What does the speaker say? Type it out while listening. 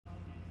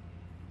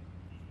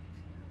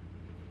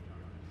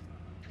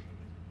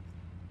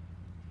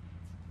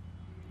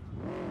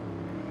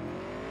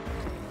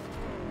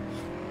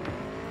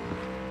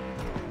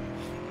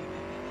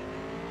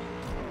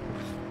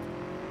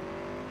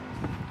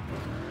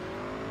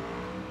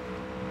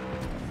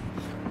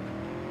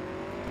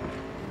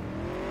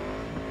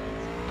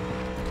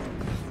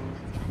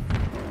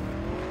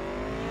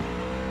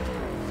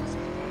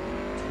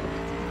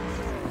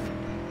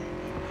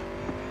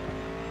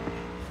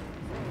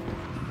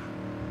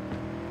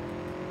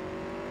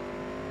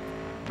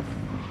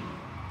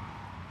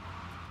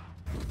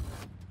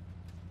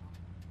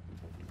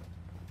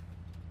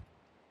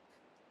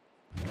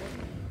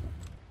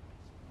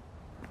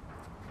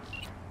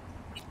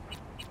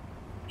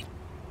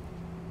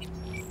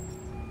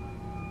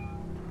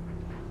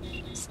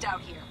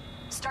Stout here.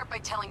 Start by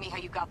telling me how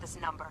you got this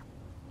number.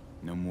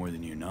 No more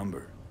than your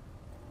number.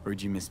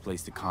 Heard you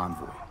misplaced a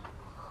convoy.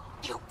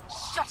 You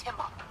shut him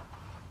up!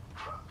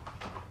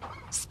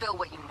 Spill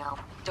what you know.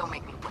 Don't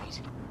make me wait.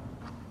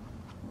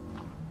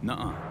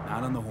 Nuh-uh,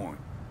 not on the horn.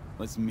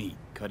 Let's meet,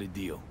 cut a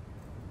deal.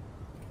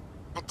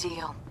 A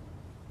deal?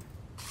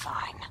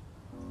 Fine.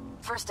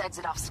 First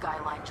exit off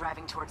Skyline,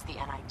 driving towards the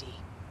NID.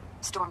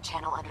 Storm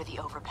channel under the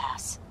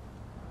overpass.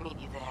 Meet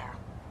you there.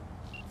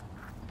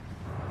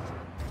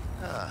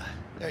 Ah,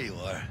 there you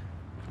are.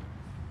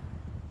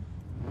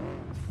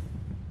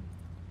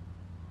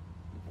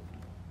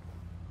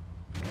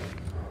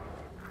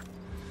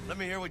 Let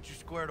me hear what you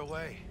squared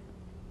away.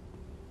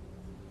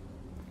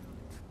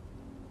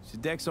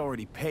 Sadek's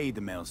already paid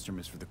the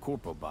Maelstromers for the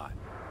Corpo bot.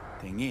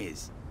 Thing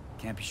is,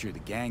 can't be sure the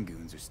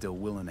Gangoons are still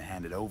willing to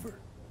hand it over.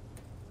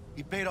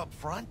 He paid up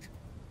front?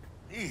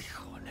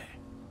 Híjole.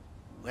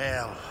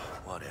 Well,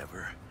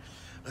 whatever.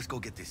 Let's go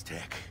get this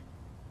tech.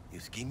 You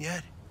scheme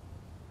yet?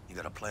 You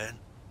got a plan?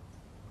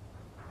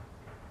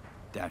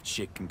 Doubt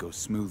shit can go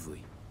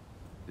smoothly.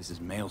 This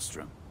is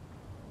Maelstrom.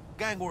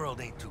 Gang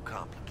world ain't too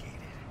complicated.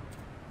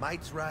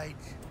 Might's right,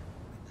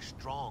 the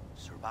strong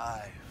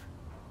survive.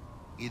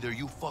 Either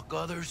you fuck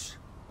others,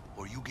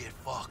 or you get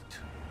fucked.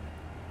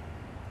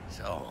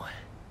 So,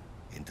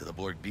 into the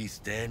Borg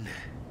Beast den?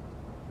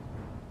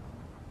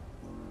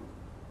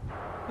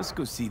 Let's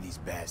go see these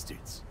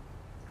bastards.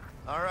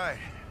 All right,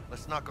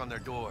 let's knock on their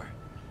door.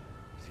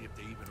 See if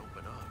they even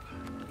open up.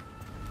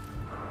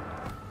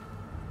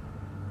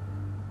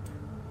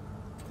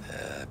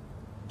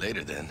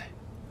 Later then.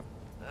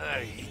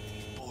 I hate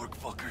these Borg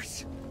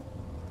fuckers.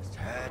 Just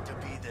had to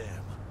be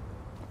them.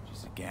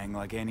 Just a gang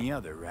like any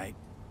other, right?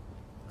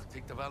 I'll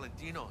take the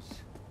Valentinos.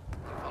 They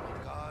follow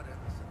God and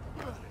the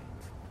Santa Madre.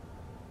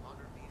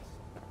 Honor me.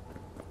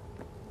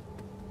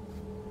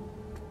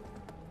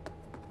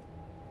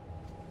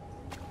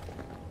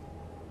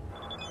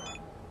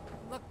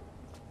 Look,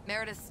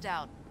 Meredith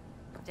Stout.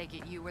 Take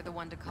it you were the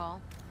one to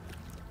call?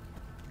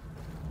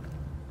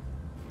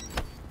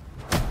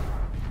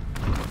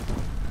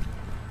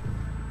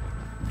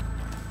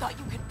 Thought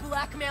you could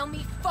blackmail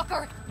me,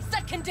 fucker?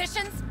 Set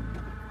conditions?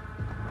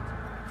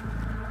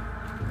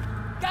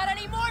 Got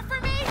any more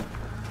for me?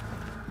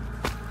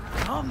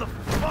 Calm the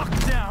fuck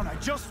down, I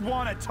just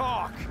want to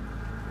talk!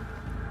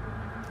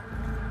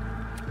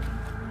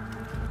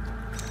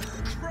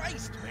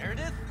 Christ,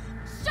 Meredith!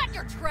 Shut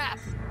your trap!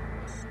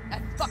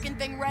 That fucking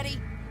thing ready?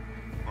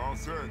 All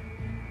set.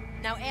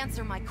 Now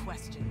answer my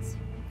questions.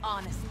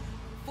 Honestly,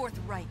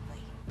 forthrightly.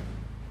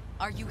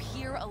 Are you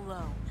here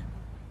alone?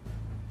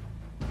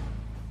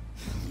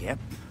 Yep,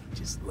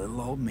 just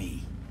little old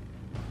me.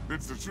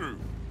 It's the truth.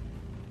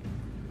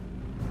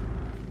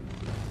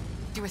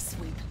 Do a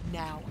sweep,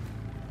 now.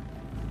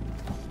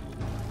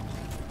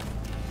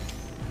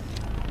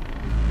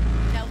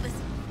 Now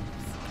listen,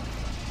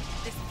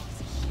 this piece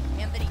of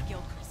shit, Anthony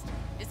Gilchrist.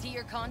 Is he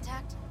your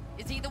contact?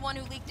 Is he the one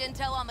who leaked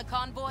intel on the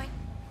convoy?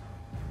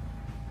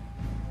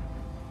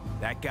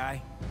 That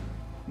guy?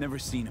 Never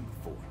seen him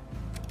before.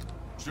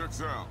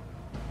 Checks out.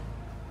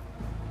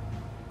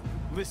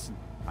 Listen,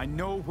 I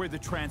know where the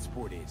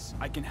transport is.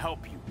 I can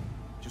help you.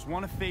 Just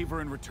want a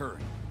favor in return.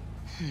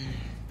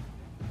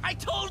 I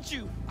told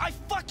you! I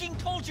fucking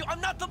told you!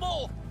 I'm not the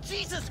mole!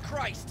 Jesus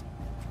Christ!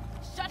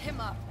 Shut him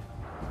up!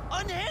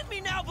 Unhand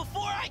me now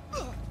before I...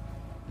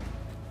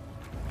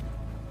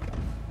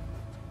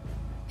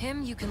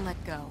 Him you can let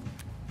go.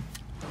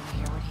 Wanna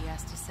hear what he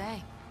has to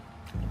say?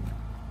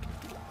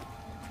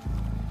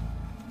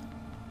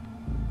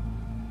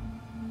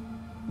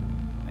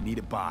 I need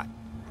a bot.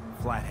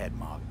 Flathead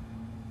mob.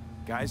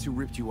 Guys who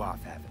ripped you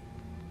off have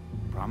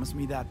it. Promise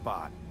me that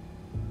bot.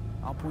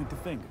 I'll point the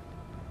finger.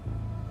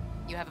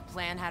 You have a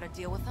plan how to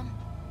deal with them?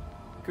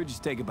 Could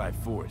just take it by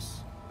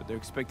force, but they're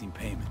expecting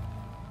payment.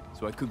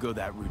 So I could go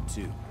that route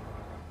too.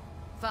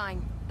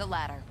 Fine, the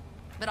latter.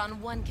 But on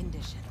one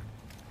condition.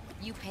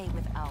 You pay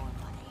with our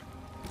money.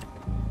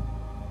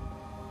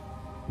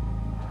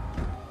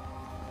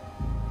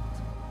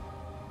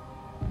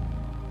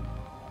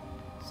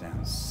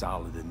 Sounds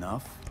solid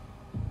enough.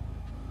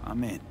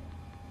 I'm in.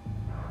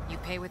 You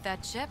pay with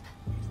that chip,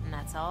 and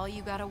that's all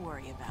you gotta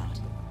worry about.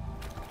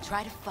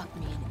 Try to fuck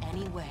me in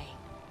any way,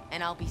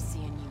 and I'll be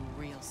seeing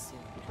you real soon.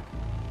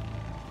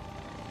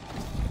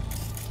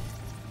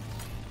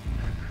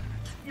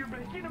 You're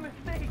making a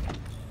mistake.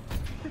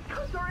 This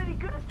cunt's already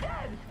good as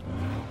dead.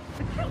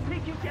 And she'll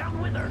take you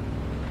down with her.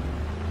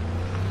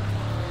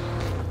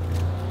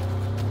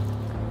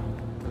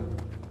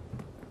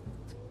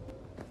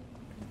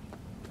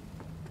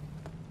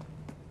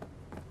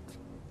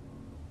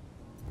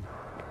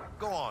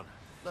 Go on.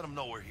 Let them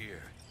know we're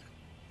here.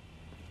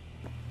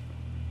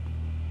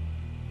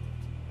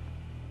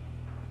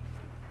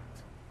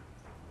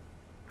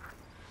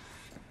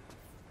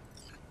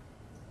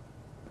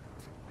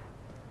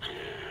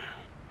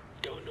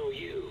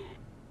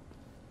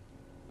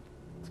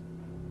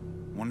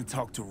 want to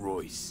talk to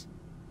Royce.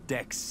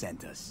 Dex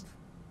sent us.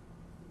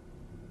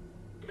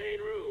 Main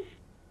room.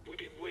 We've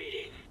been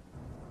waiting.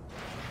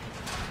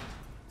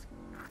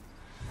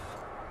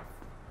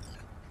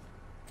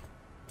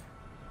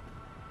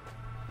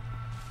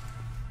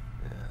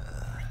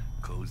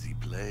 Cozy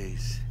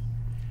place.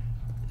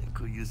 It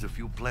could use a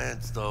few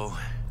plants, though.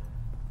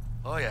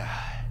 Oh,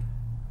 yeah.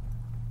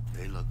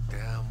 They look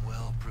damn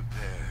well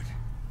prepared.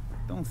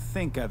 Don't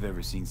think I've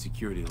ever seen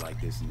security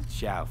like this in the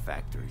Chow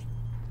factory.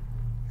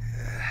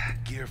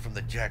 Gear from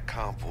the Jack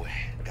convoy.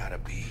 Gotta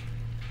be.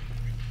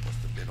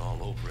 Must have been all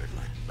over it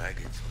like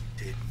maggots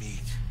on dead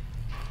meat.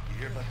 You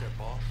hear about their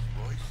boss,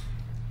 Royce?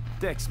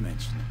 Dex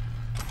mentioned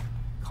it.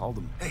 Called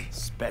him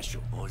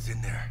special. What was in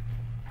there?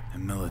 A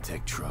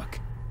militech truck.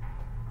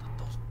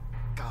 Those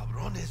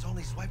cabrones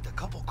only swiped a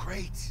couple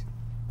crates.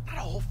 Not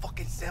a whole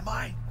fucking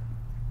semi.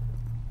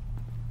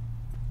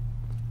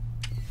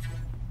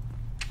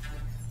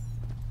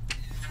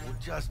 Well,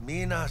 just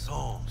me and us,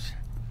 Holmes.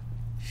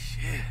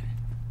 Shit.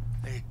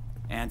 Hey.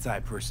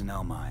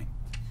 Anti-personnel mine.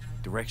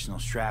 Directional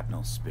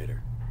shrapnel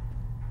spitter.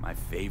 My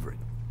favorite.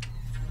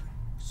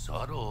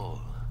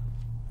 Subtle.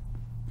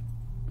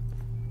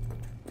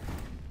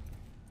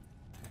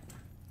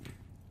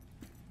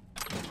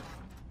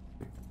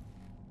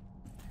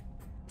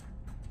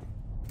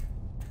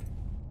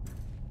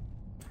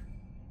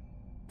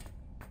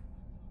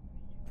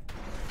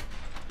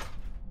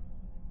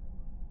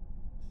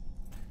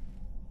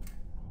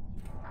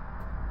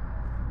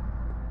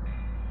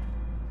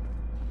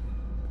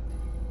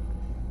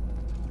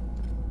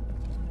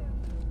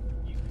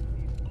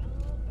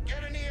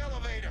 Get in the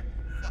elevator,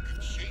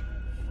 fucking sheep.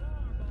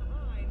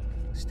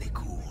 Stay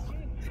cool.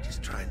 They're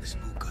just trying to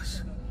spook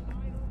us.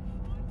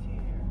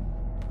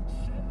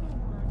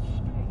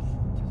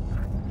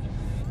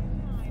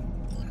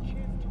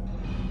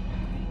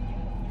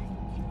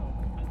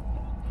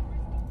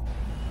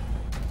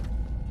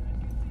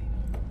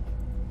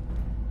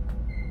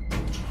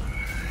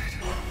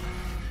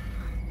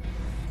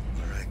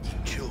 All right,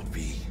 chill,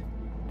 V.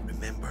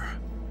 Remember,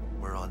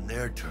 we're on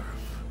their turf.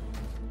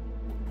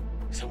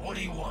 So what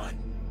do you want?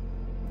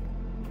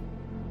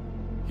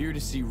 Here to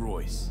see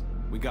Royce.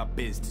 We got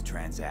biz to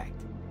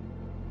transact.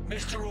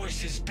 Mr.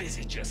 Royce is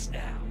busy just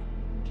now.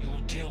 You'll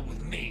deal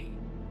with me.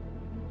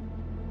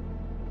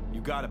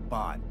 You got a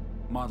bot.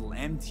 Model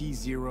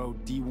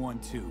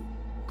MT0D12.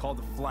 Called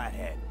the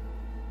Flathead.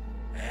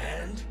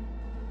 And?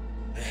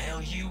 The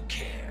hell you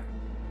care?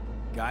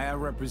 Guy I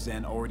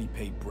represent already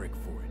paid Brick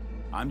for it.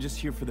 I'm just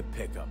here for the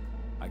pickup.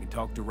 I can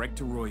talk direct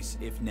to Royce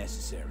if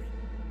necessary.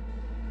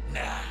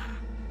 Nah,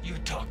 you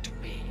talk to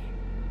me.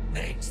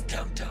 Name's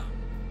Dum Dum.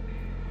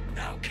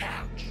 Now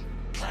couch.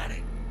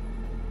 Planet.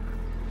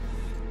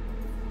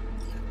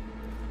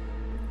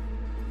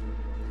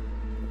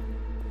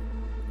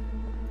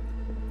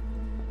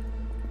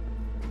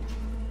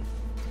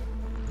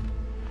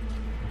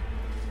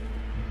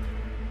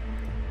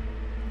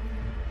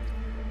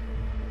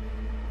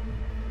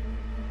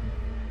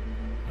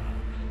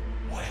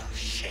 Well,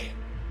 shit.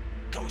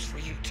 Goes for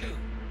you too.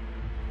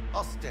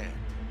 I'll stand.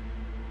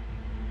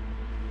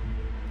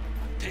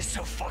 This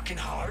so fucking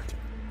hard?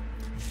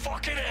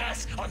 Fucking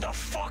ass on the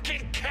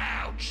fucking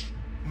couch!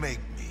 Make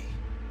me.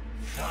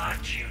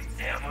 Thought you'd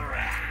never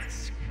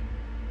ask.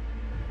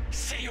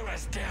 See your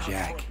ass down for a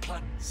Jack,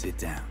 plat- sit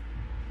down.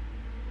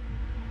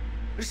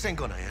 This ain't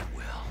gonna end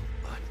well,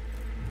 but...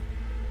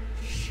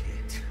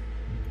 Shit.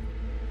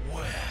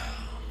 Well,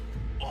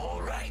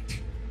 alright.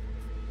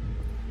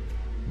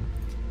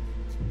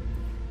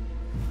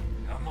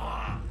 Come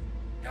on.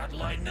 Gotta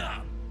lighten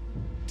up.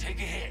 Take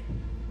a hit.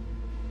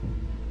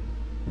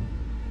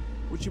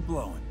 What you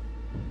blowing?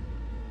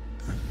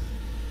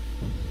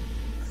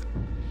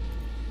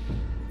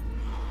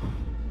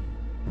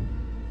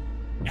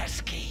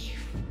 Esquive.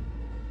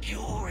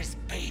 Pure as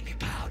baby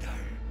powder.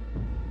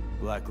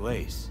 Black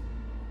lace.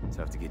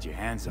 Tough to get your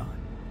hands on.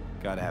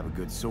 Gotta have a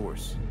good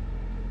source.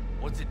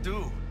 What's it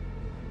do?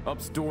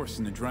 Ups Dorse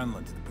and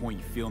adrenaline to the point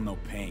you feel no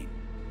pain.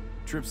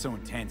 Trip's so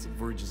intense it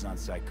verges on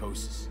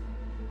psychosis.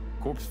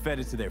 Corps fed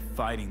it to their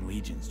fighting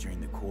legions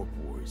during the Corp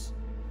Wars.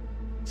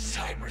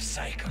 Cyber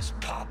psychos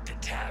pop the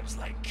tabs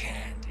like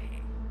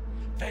candy.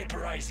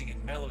 Vaporizing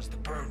it mellows the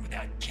burn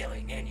without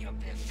killing any of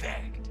the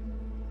effect.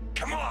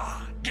 Come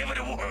on, give it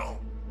a whirl!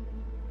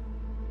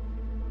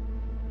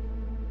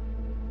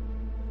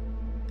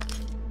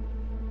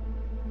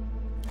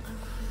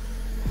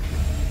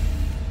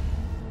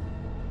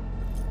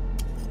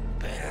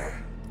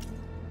 Better?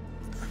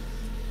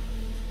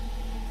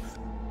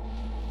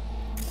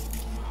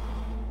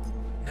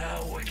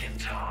 Now we can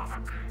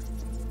talk.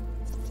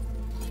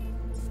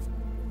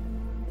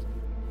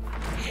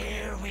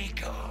 Here we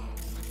go.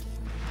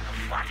 The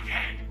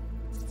Flathead.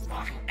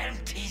 Model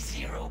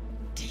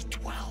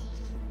MT0D12.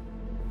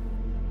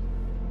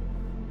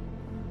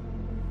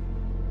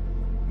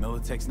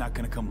 Militech's not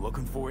gonna come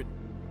looking for it?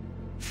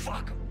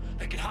 Fuck 'em.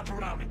 They can hop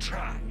around and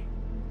try.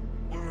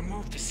 We'll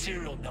remove the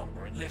serial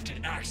number and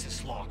lifted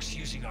access locks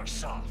using our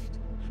soft.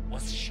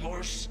 What's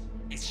yours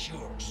is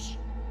yours.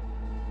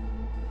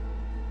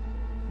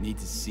 Need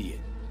to see it.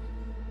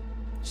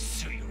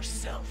 Suit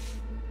yourself.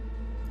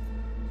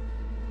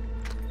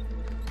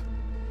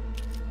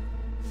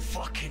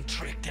 Fucking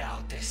tricked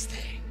out this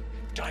thing.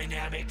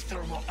 Dynamic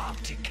thermal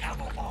optic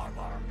camo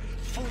armor.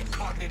 Full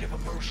cognitive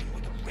immersion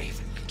with a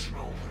Raven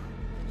controller.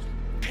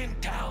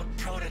 Pimped out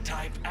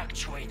prototype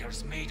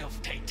actuators made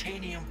of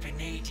titanium,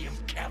 vanadium,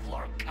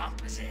 Kevlar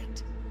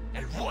composite.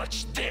 And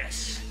watch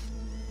this!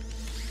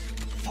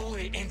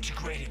 Fully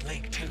integrated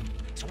link too,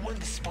 so when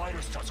the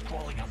spider starts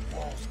crawling up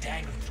walls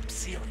dangling from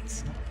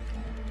ceilings.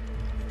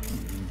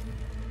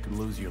 Could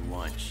lose your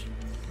lunch.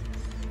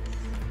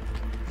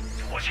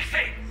 What'd you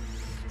think?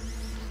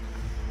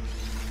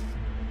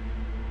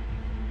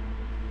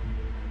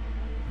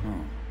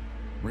 Huh.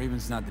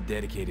 Raven's not the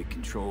dedicated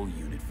control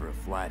unit for a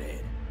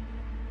flathead.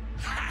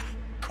 Ha!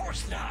 Of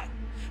course not.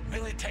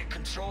 Militech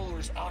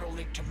controllers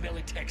auto-link to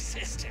militech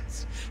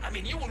systems. I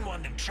mean, you wouldn't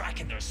want them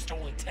tracking their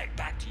stolen tech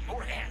back to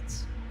your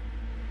hands.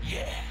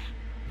 Yeah,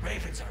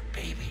 Raven's our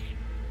baby.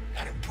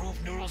 Got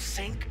improved neural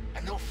sync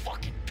and no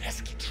fucking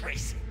pesky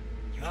tracing.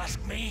 You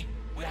ask me,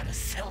 we ought to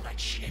sell that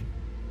shit.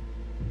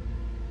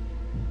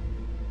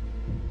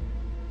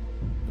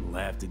 It'll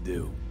have to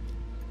do.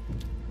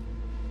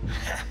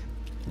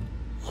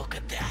 Look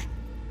at that.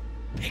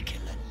 Picky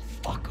little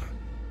fucker.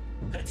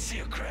 Let's see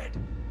your cred.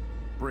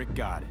 Brick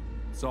got it.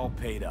 It's all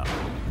paid up.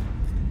 Brick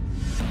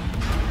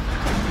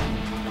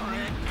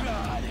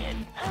got it.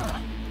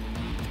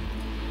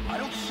 I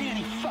don't see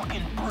any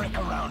fucking brick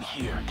around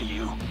here, do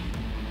you?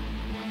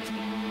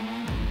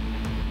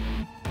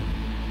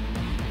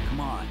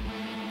 Come on.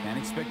 Can't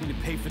expect me to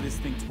pay for this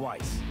thing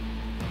twice.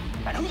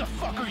 And who the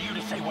fuck are you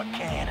to say what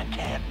can and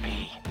can't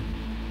be?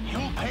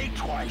 You'll pay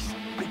twice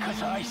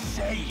because I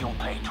say you'll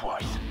pay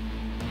twice.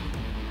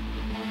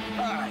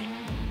 Alright.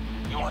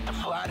 You want the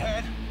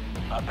flathead?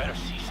 I better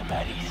see some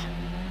eddies.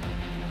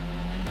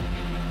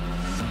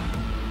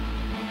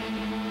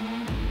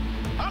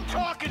 I'm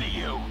talking to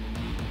you!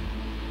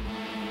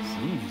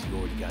 Seeing as you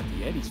already got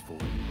the eddies for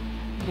it,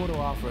 you ought to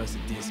offer us a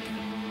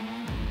discount.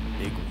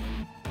 Big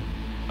one.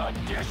 A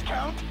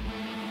discount?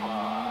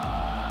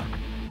 Fuck.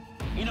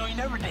 You know, you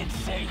never did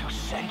say who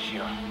sent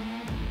you.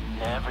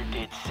 Never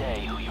did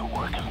say who you're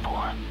working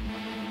for.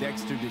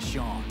 Dexter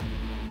Deshawn.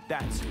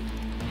 That's who.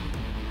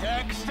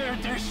 Dexter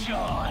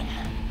Deshawn.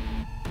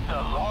 The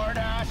lord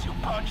ass who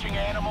punching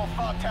animal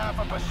fucked half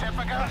of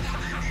Pacifica?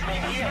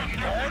 Man, he ain't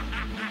dead.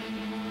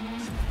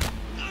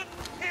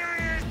 Here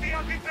he is, the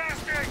ugly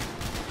bastard!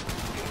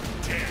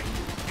 Dead.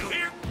 You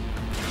hear?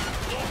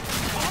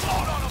 Come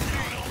on him,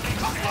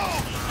 come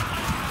on!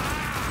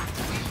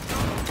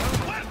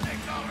 Fuerte,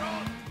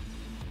 cabrón!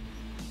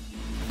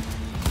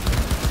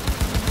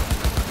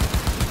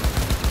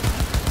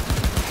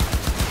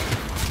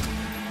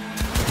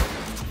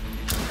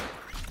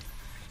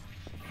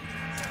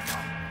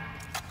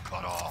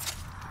 Cut off.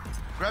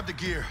 Grab the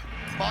gear.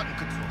 Bottom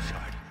control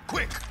side.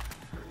 Quick!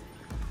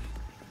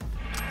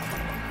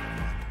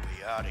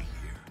 Way out of here.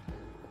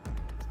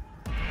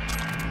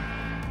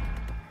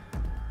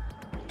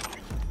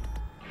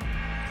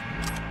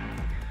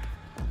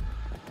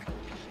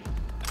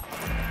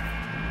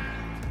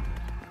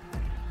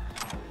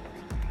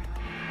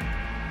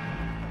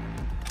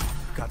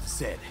 Got the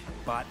set.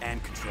 Bot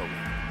and controller.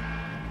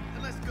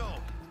 Then let's go.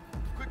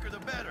 Quicker the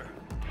better.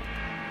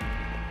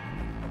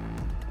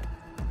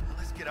 Now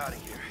let's get out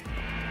of here.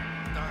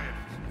 Dying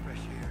for some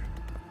fresh air.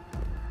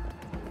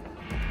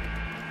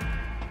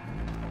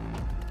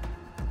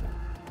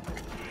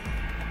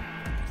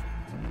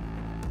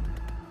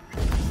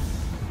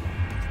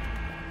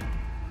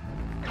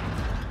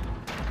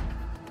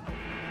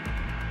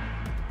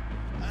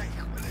 Ay,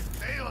 huele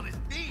feo, this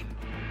meat.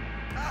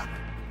 Ah,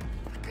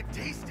 I can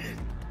taste it.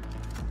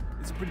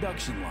 It's a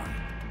production line.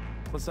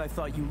 Plus, I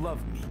thought you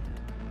loved me.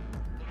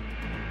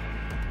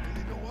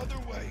 Really no other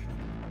way.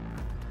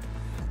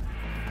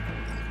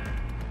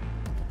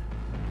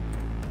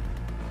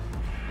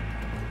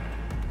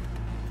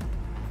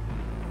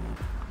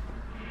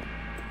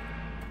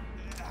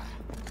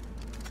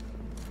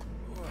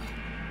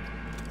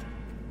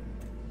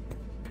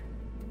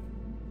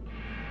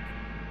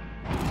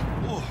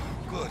 Oh,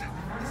 good.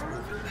 Let's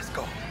move it. Let's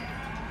go.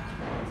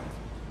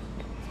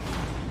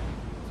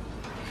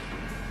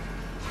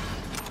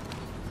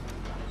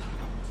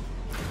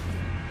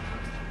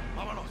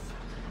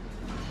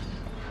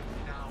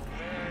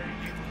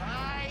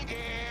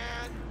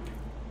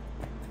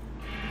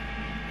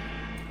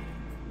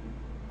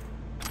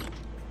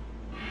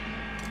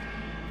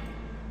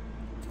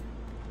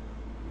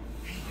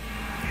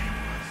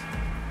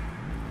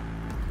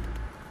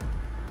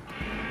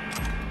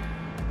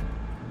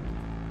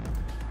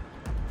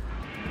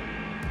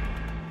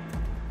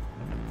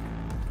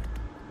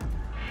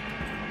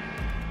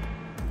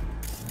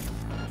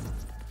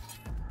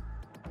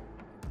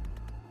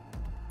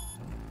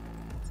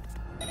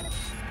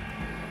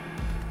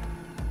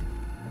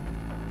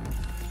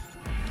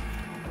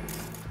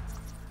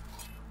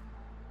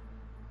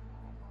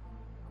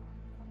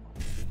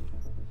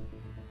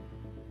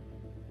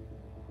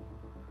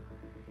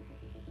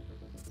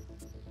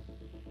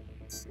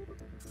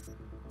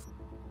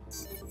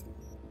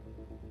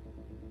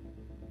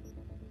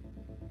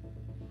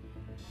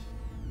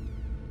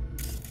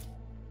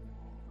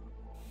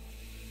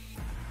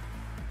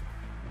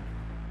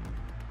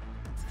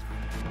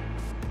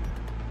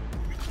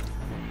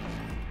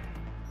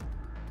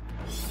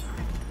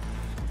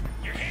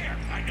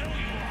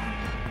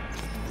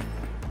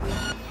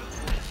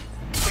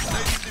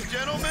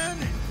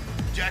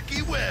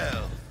 Jackie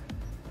Well.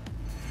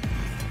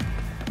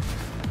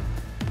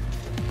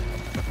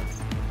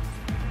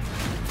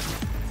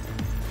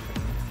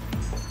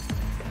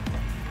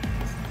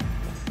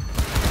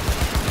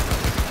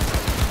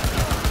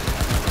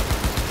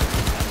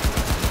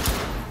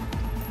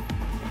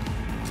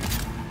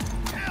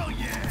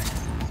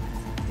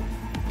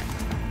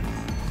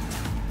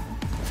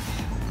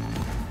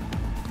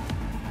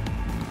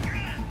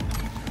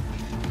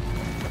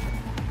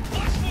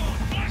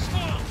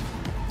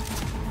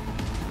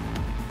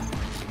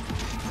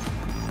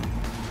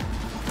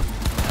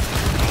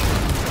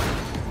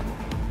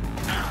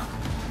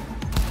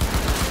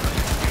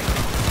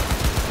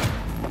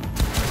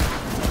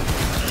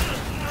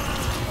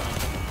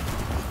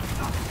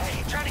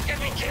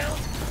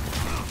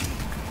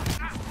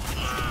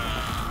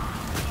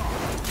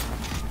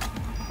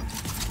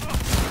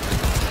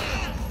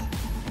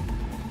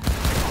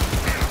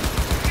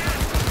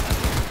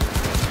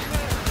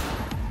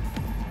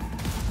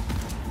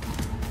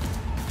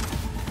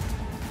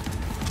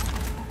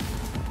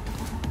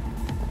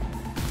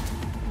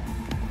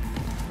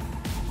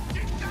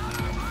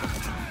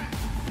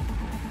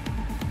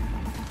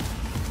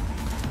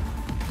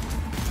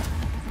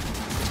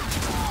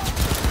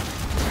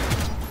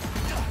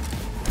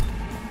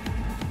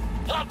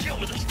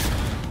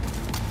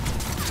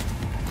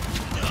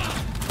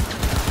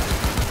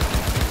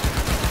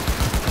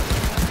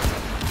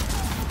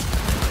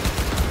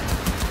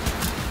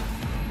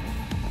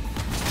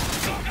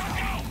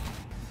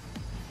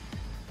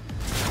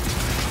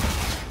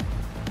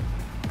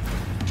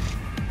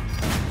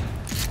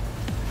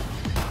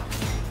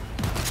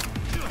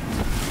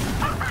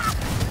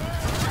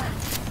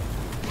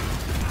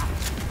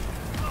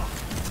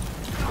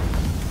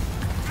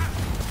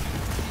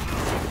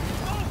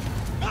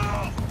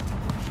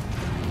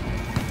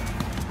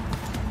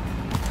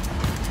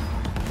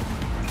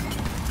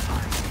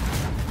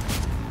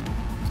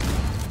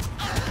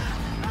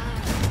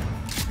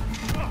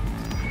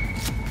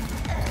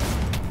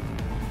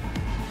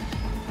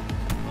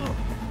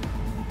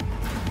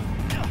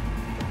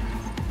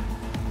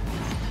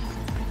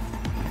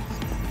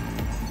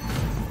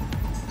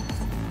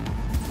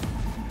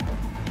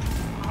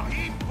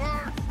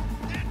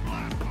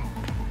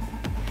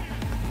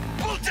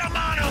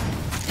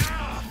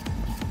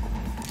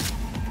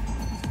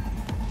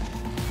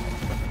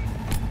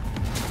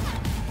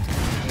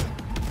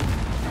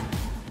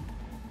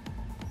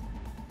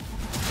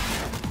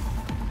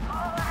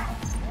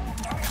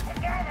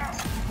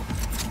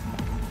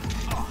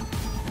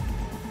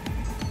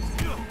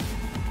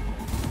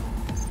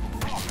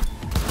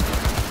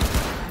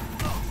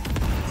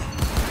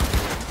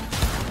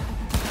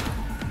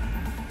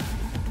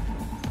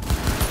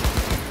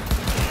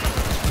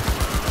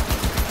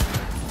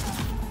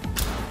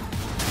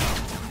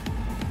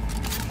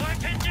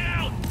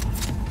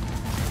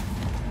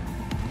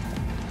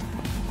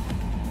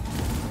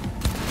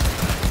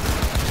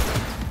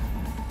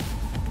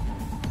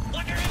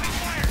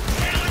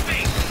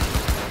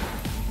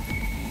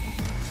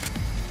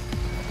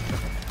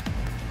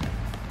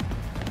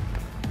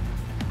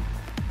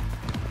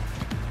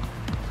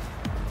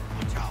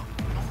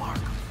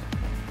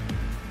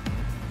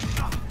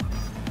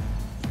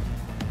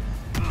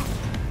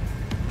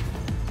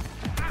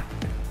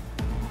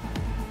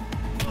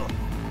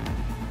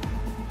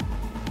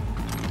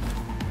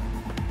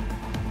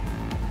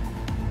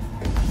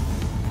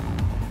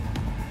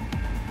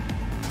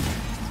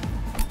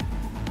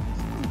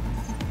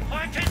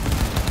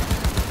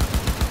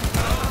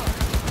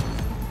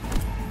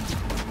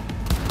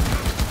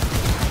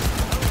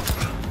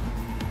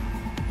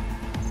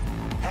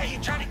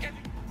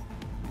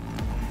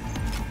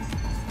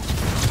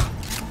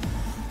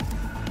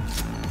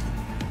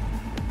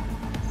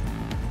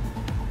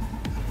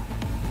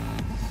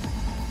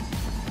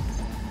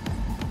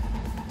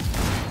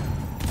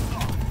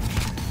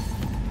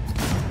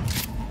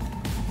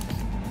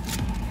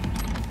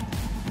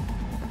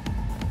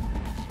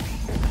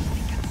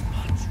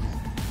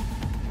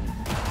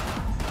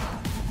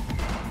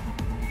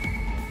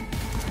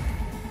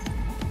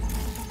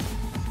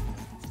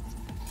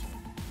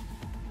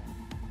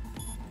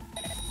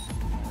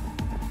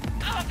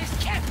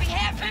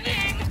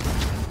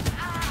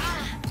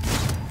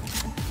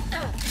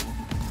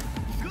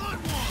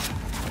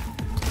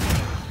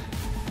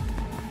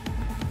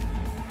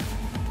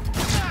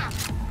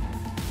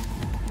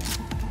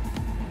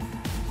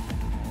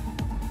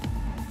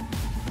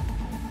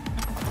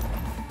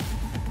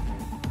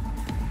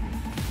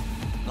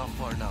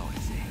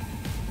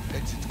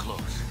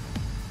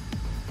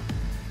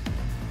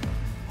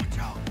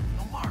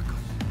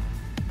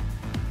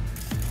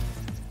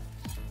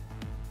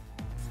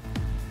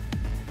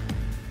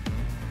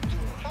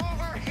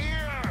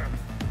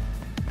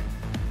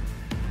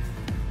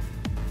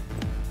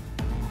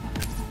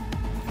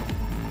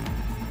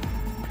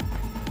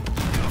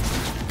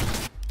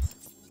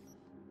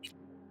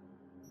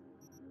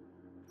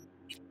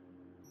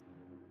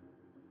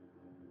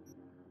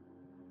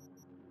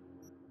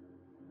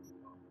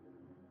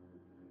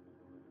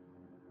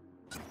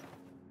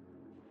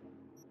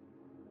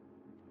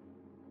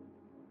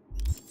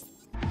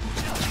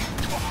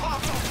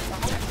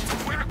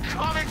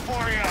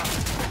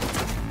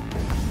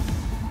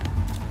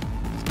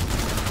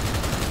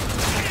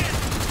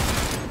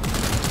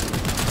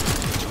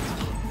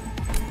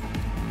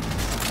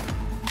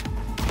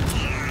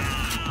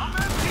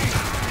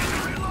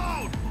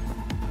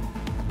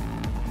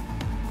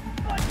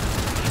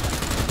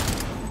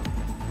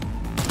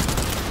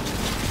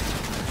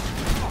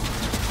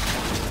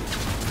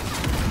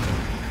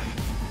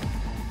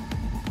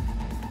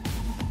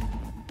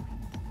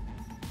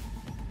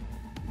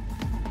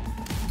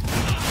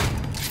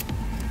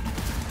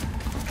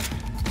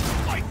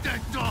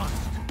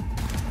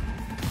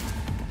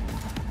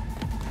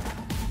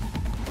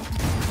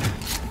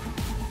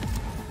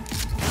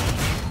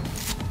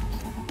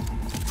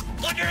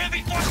 your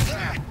heavy before...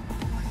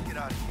 Let's get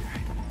out of here.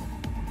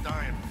 I'm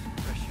dying for some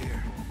fresh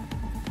air.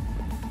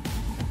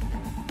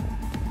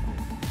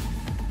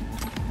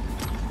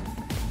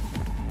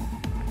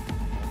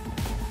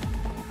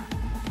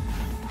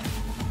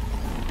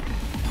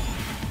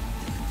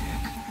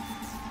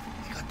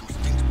 They got those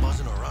things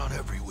buzzing around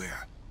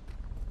everywhere.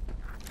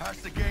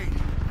 Past the gate.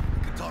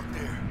 We can talk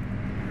there.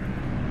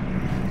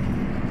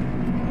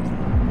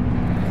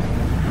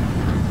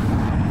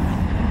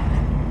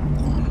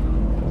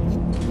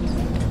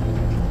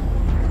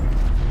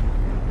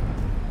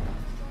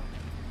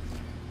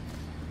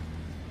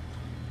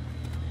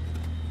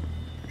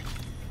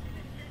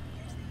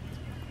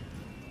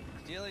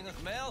 Dealing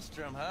with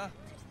Maelstrom, huh?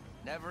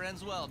 Never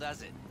ends well,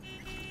 does it?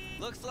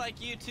 Looks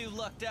like you two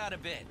lucked out a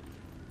bit.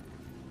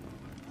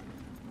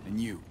 And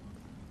you?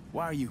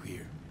 Why are you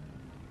here?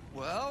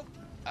 Well,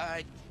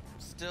 I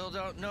still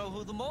don't know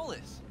who the mole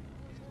is.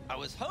 I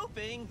was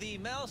hoping the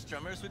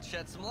Maelstromers would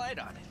shed some light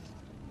on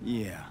it.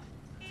 Yeah,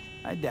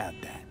 I doubt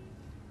that.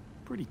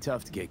 Pretty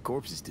tough to get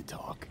corpses to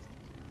talk.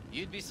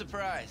 You'd be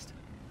surprised.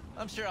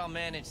 I'm sure I'll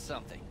manage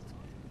something.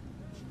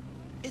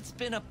 It's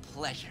been a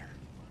pleasure.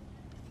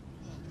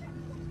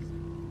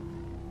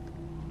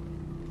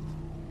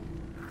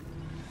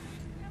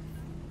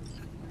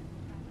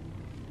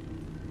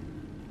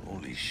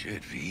 Holy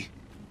shit, V.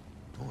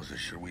 I wasn't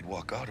sure we'd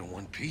walk out in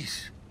one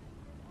piece.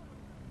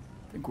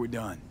 Think we're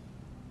done.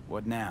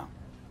 What now?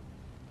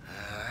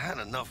 I had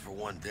enough for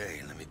one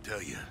day, let me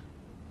tell you.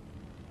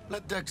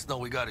 Let Dex know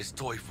we got his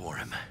toy for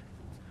him.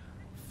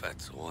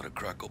 Fatso ought to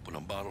crack open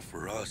a bottle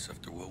for us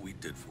after what we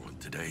did for him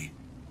today.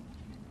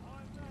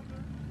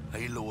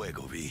 Ahí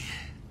luego, V.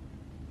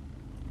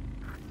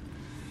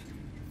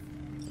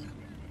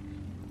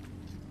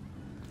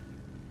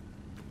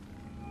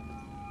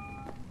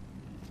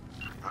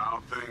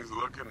 How things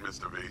looking,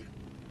 Mr. V?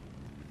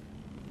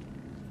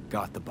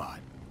 Got the bot.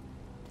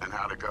 And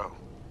how'd it go?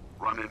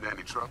 Run into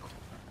any trouble?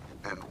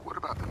 And what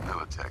about the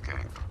militech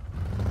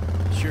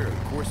angle? Sure,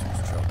 of course it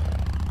was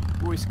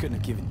trouble. Royce couldn't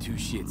have given two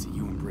shits that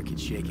you and Brick had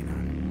shaken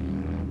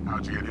on.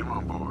 How'd you get him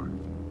on board?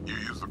 You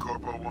used the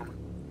corpo woman?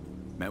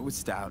 Met with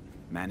Stout,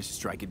 managed to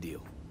strike a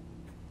deal.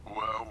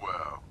 Well,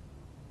 well.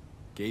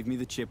 Gave me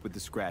the chip with the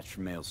scratch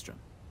from Maelstrom.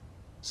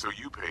 So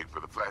you paid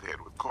for the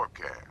flathead with corp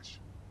cash?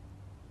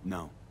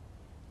 No.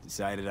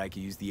 Decided I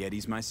could use the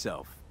Eddies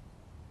myself.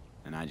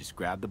 And I just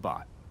grabbed the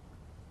bot.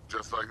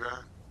 Just like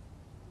that?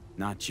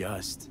 Not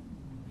just.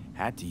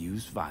 Had to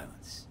use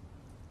violence.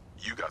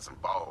 You got some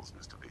balls,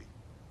 Mr. V.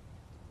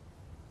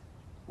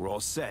 We're all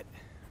set.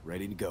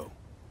 Ready to go.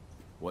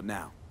 What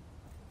now?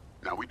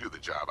 Now we do the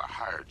job I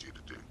hired you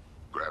to do.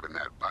 Grabbing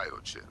that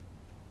biochip.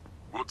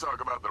 We'll talk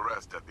about the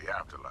rest at the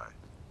afterlife.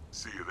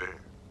 See you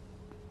there.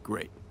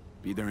 Great.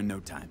 Be there in no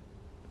time.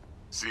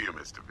 See you,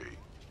 Mr. V.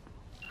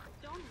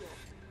 Don't look.